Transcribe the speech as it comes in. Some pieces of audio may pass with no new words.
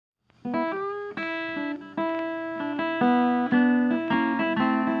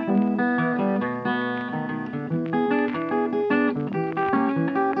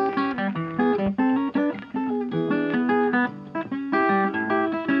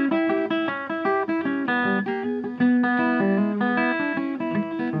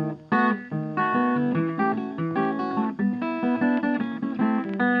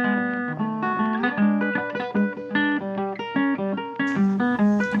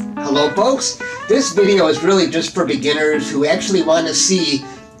Hello folks, this video is really just for beginners who actually want to see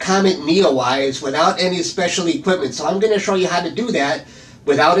Comet NEOWISE without any special equipment. So I'm going to show you how to do that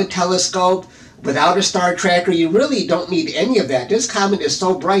without a telescope, without a star tracker. You really don't need any of that. This comet is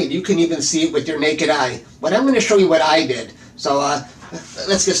so bright you can even see it with your naked eye. But I'm going to show you what I did. So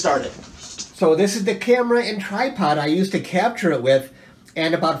let's get started. So this is the camera and tripod I used to capture it with.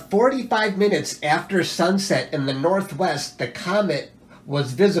 And about 45 minutes after sunset in the northwest, the comet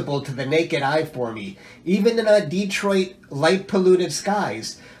was visible to the naked eye for me, even in Detroit light-polluted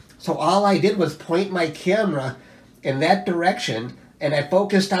skies. So all I did was point my camera in that direction, and I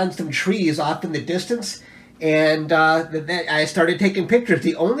focused on some trees off in the distance, and I started taking pictures.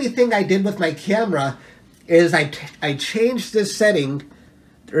 The only thing I did with my camera is I changed this setting.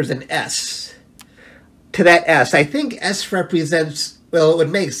 There's an S to that S. I think S represents, well, it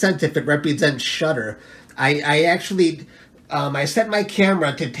would make sense if it represents shutter. I actually I set my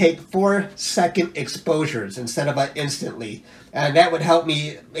camera to take 4-second exposures instead of instantly, and that would help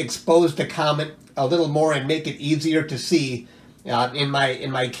me expose the comet a little more and make it easier to see in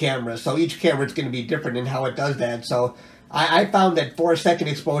my camera. So each camera is going to be different in how it does that. So I found that 4-second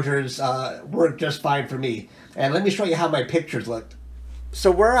exposures work just fine for me. And let me show you how my pictures looked. So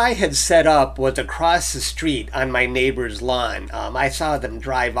where I had set up was across the street on my neighbor's lawn. I saw them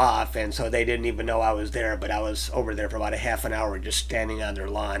drive off, and so they didn't even know I was there, but I was over there for about a half an hour just standing on their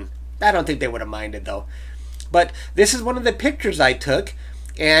lawn. I don't think they would have minded though. But this is one of the pictures I took,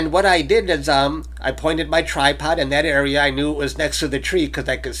 and what I did is I pointed my tripod in that area. I knew it was next to the tree because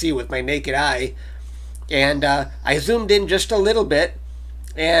I could see it with my naked eye, and I zoomed in just a little bit.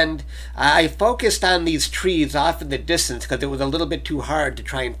 And I focused on these trees off in the distance because it was a little bit too hard to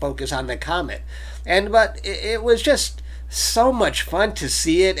try and focus on the comet. But it was just so much fun to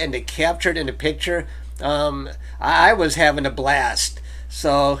see it and to capture it in a picture. I was having a blast.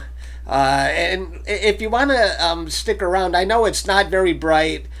 So, and if you want to stick around, I know it's not very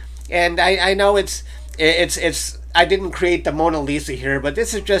bright, and I know it's I didn't create the Mona Lisa here, but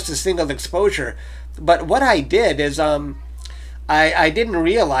this is just a single exposure. But what I did is I didn't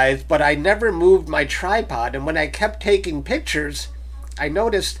realize, but I never moved my tripod, and when I kept taking pictures, I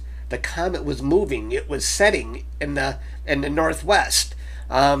noticed the comet was moving. It was setting in the northwest.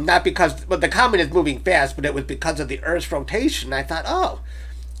 Not because, well, the comet is moving fast, but it was because of the Earth's rotation. I thought, oh,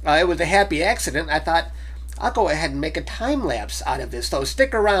 it was a happy accident. I thought, I'll go ahead and make a time lapse out of this. So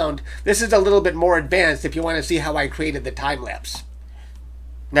stick around. This is a little bit more advanced if you want to see how I created the time lapse.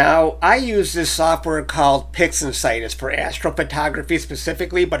 Now, I use this software called Pixinsight. It's for astrophotography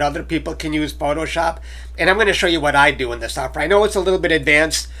specifically, but other people can use Photoshop. And I'm going to show you what I do in the software. I know it's a little bit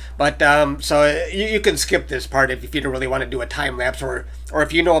advanced, but so you can skip this part if you don't really want to do a time lapse, or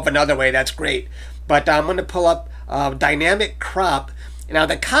if you know of another way, that's great. But I'm going to pull up dynamic crop. Now,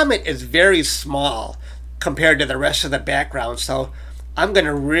 the comet is very small compared to the rest of the background, so I'm going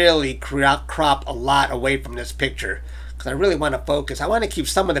to really crop a lot away from this picture. I really want to focus. I want to keep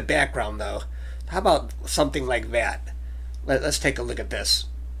some of the background though. How about something like that? Let's take a look at this.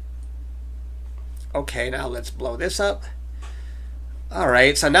 Okay, now let's blow this up.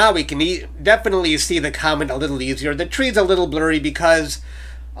 Alright, so now we can definitely see the comet a little easier. The tree's a little blurry because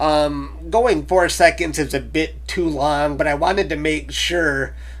going 4 seconds is a bit too long, but I wanted to make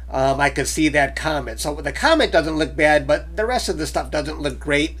sure I could see that comet. So the comet doesn't look bad, but the rest of the stuff doesn't look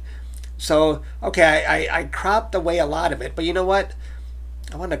great. So, okay, I cropped away a lot of it, but you know what?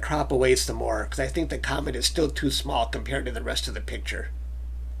 I want to crop away some more because I think the comet is still too small compared to the rest of the picture.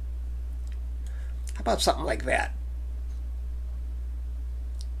 How about something like that?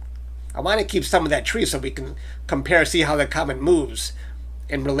 I want to keep some of that tree so we can compare, see how the comet moves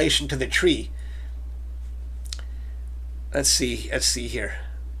in relation to the tree. Let's see here.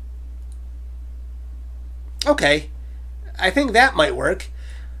 Okay, I think that might work.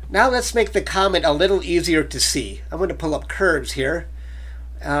 Now let's make the comet a little easier to see. I'm going to pull up curves here.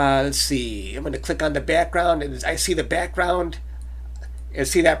 Let's see. I'm going to click on the background, and I see the background. And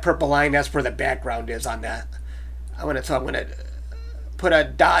see that purple line? That's where the background is on that. I'm going to put a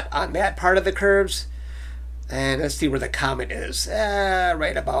dot on that part of the curves, and let's see where the comet is.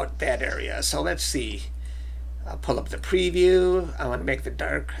 Right about that area. So let's see. I'll pull up the preview. I want to make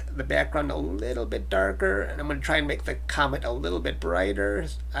the background a little bit darker, and I'm going to try and make the comet a little bit brighter.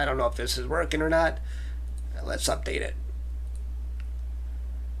 I don't know if this is working or not. Let's update it.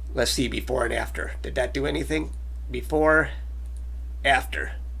 Let's see before and after. Did that do anything? Before,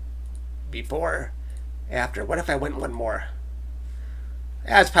 after. Before, after. What if I went one more?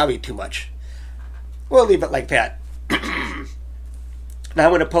 That's probably too much. We'll leave it like that. Now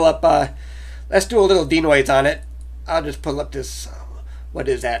I'm going to pull up, let's do a little denoise on it. I'll just pull up this, what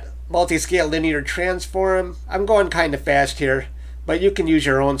is that? Multi-scale linear transform. I'm going kind of fast here, but you can use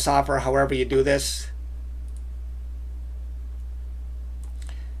your own software however you do this.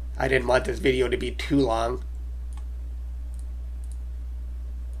 I didn't want this video to be too long.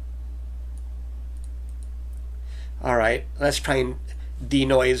 Alright, let's try and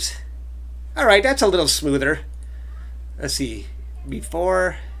denoise. Alright, that's a little smoother. Let's see.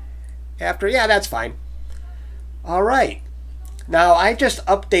 Before, after. Yeah, that's fine. Alright. Now, I just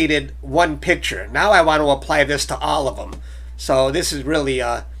updated one picture. Now I want to apply this to all of them. So this is really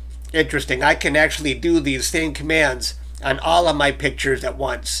interesting. I can actually do these same commands on all of my pictures at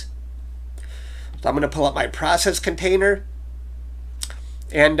once. So I'm going to pull up my process container.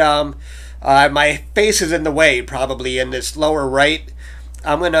 And my face is in the way, probably in this lower right.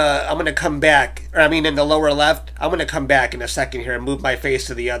 I'm gonna come back, or I mean in the lower left. I'm gonna come back in a second here and move my face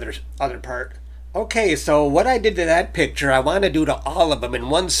to the other part. Okay, so what I did to that picture, I want to do to all of them in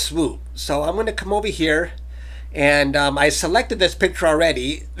one swoop. So I'm gonna come over here, and I selected this picture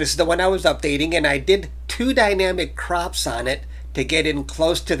already. This is the one I was updating, and I did 2 dynamic crops on it to get in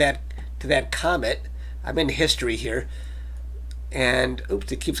close to that comet. I'm in history here. And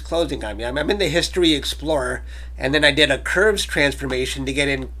oops, it keeps closing on me. I'm in the History Explorer, and then I did a curves transformation to get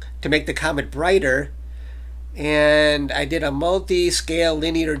in to make the comet brighter, and I did a multi-scale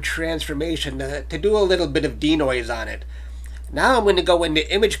linear transformation to do a little bit of denoise on it. Now I'm going to go into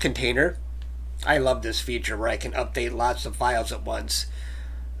Image Container. I love this feature where I can update lots of files at once.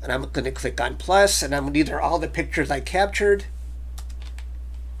 And I'm going to click on plus, and these are all the pictures I captured.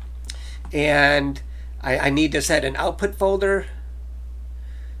 And I need to set an output folder.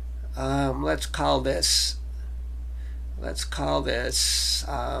 Let's call this,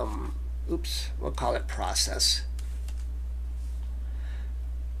 oops, we'll call it process.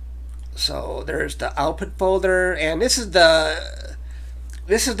 So there's the output folder, and this is the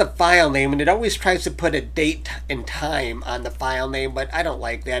file name, and it always tries to put a date and time on the file name, but I don't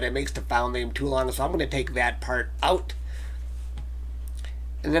like that. It makes the file name too long, so I'm going to take that part out.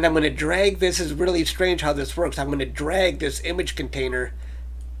 And then I'm going to drag this. Is really strange how this works. I'm going to drag this image container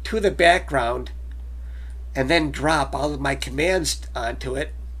to the background and then drop all of my commands onto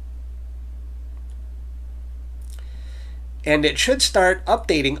it. And it should start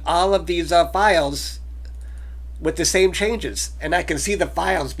updating all of these files with the same changes. And I can see the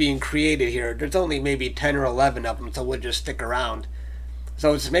files being created here. There's only maybe 10 or 11 of them, so we'll just stick around.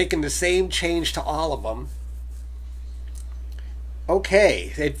 So it's making the same change to all of them.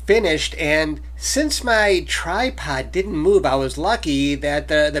 Okay, it finished, and since my tripod didn't move, I was lucky that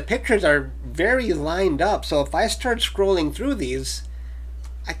the pictures are very lined up. So if I start scrolling through these,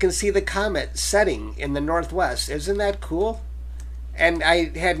 I can see the comet setting in the northwest. Isn't that cool? And I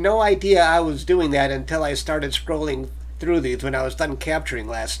had no idea I was doing that until I started scrolling through these when I was done capturing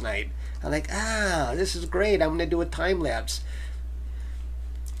last night. I'm like, this is great. I'm going to do a time lapse.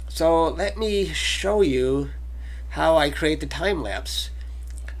 So let me show you how I create the time lapse.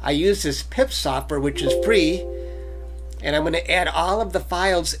 I use this PIP software, which is free, and I'm going to add all of the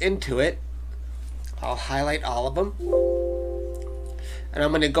files into it. I'll highlight all of them, and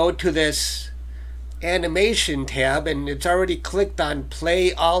I'm going to go to this animation tab, and it's already clicked on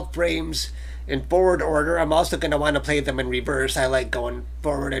play all frames in forward order. I'm also going to want to play them in reverse. I like going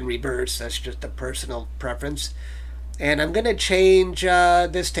forward and reverse. That's just a personal preference. And I'm going to change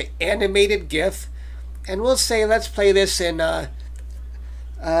this to animated GIF. And we'll say, let's play this in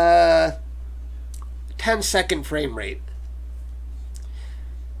 10-second frame rate.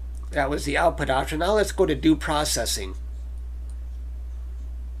 That was the output option. Now let's go to do processing.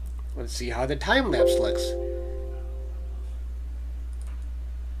 Let's see how the time lapse looks.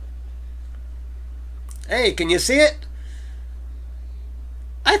 Hey, can you see it?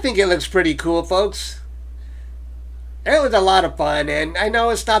 I think it looks pretty cool, folks. It was a lot of fun, and I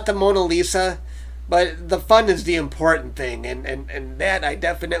know it's not the Mona Lisa, but the fun is the important thing, and that I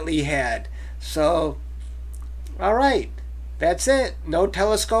definitely had. So, alright, that's it. No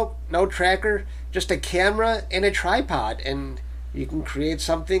telescope, no tracker, just a camera and a tripod, and you can create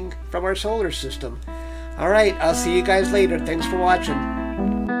something from our solar system. Alright, I'll see you guys later. Thanks for watching.